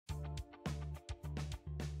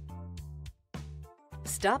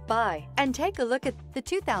Stop by and take a look at the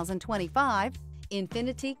 2025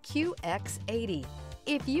 Infiniti Qx80.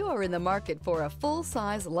 If you are in the market for a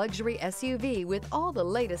full-size luxury SUV with all the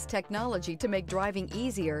latest technology to make driving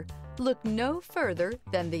easier, look no further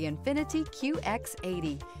than the Infiniti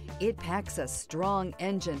Qx80. It packs a strong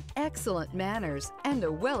engine, excellent manners, and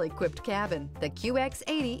a well-equipped cabin. The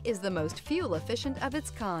Qx80 is the most fuel-efficient of its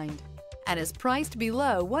kind and is priced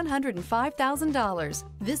below $105,000.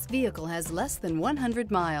 This vehicle has less than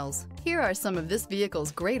 100 miles. Here are some of this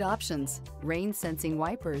vehicle's great options: rain-sensing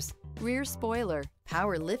wipers, rear spoiler,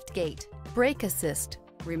 power liftgate, brake assist,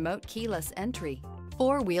 remote keyless entry,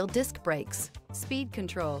 four-wheel disc brakes, speed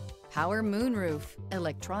control, power moonroof,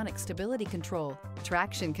 electronic stability control,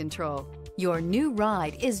 traction control. Your new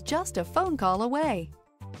ride is just a phone call away.